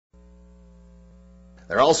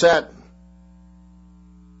They're all set.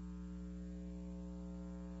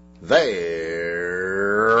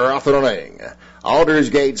 They're off and running.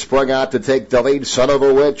 Aldersgate sprung out to take the lead. Son of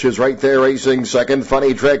a Witch is right there racing second.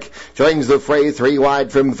 Funny Trick joins the fray 3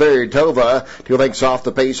 wide from third. Tova 2 lengths off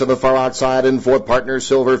the pace on the far outside. And fourth, Partner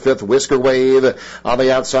Silver. Fifth, Whisker Wave on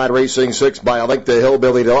the outside racing 6 by a length to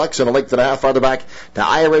Hillbilly Deluxe and a length and a half farther back to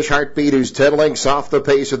Irish Heartbeat, who's 10 lengths off the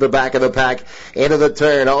pace at the back of the pack. Into the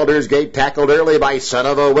turn, Aldersgate tackled early by Son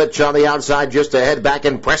of a Witch on the outside, just ahead, back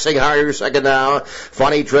and pressing harder second now.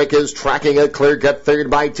 Funny Trick is tracking a clear cut third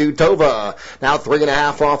by 2. Tova now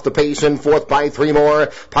 3.5 off the pace, and fourth by 3 more.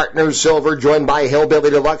 Partner Silver joined by Hillbilly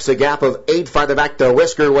Deluxe, a gap of 8 farther back to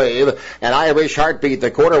Whisker Wave and Irish Heartbeat.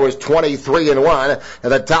 The quarter was 23-1. At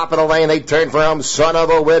the top of the lane, they turn for him. Son of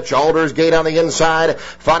a Witch, Aldersgate on the inside.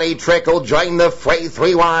 Funny Trick will join the fray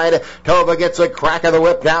 3 wide. Tova gets a crack of the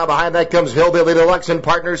whip now. Behind that comes Hillbilly Deluxe and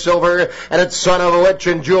Partner Silver, and it's Son of a Witch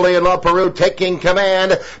and Julian Leparoux taking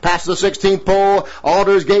command past the 16th pole.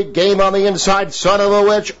 Aldersgate game on the inside. Son of a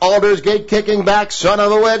Witch, Aldersgate kicking back. Son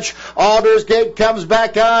of a Witch, Aldersgate comes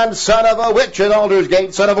back on. Son of a Witch and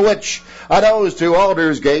Aldersgate. Son of a Witch, a nose to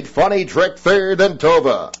Aldersgate. Funny Trick third and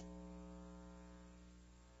Tova.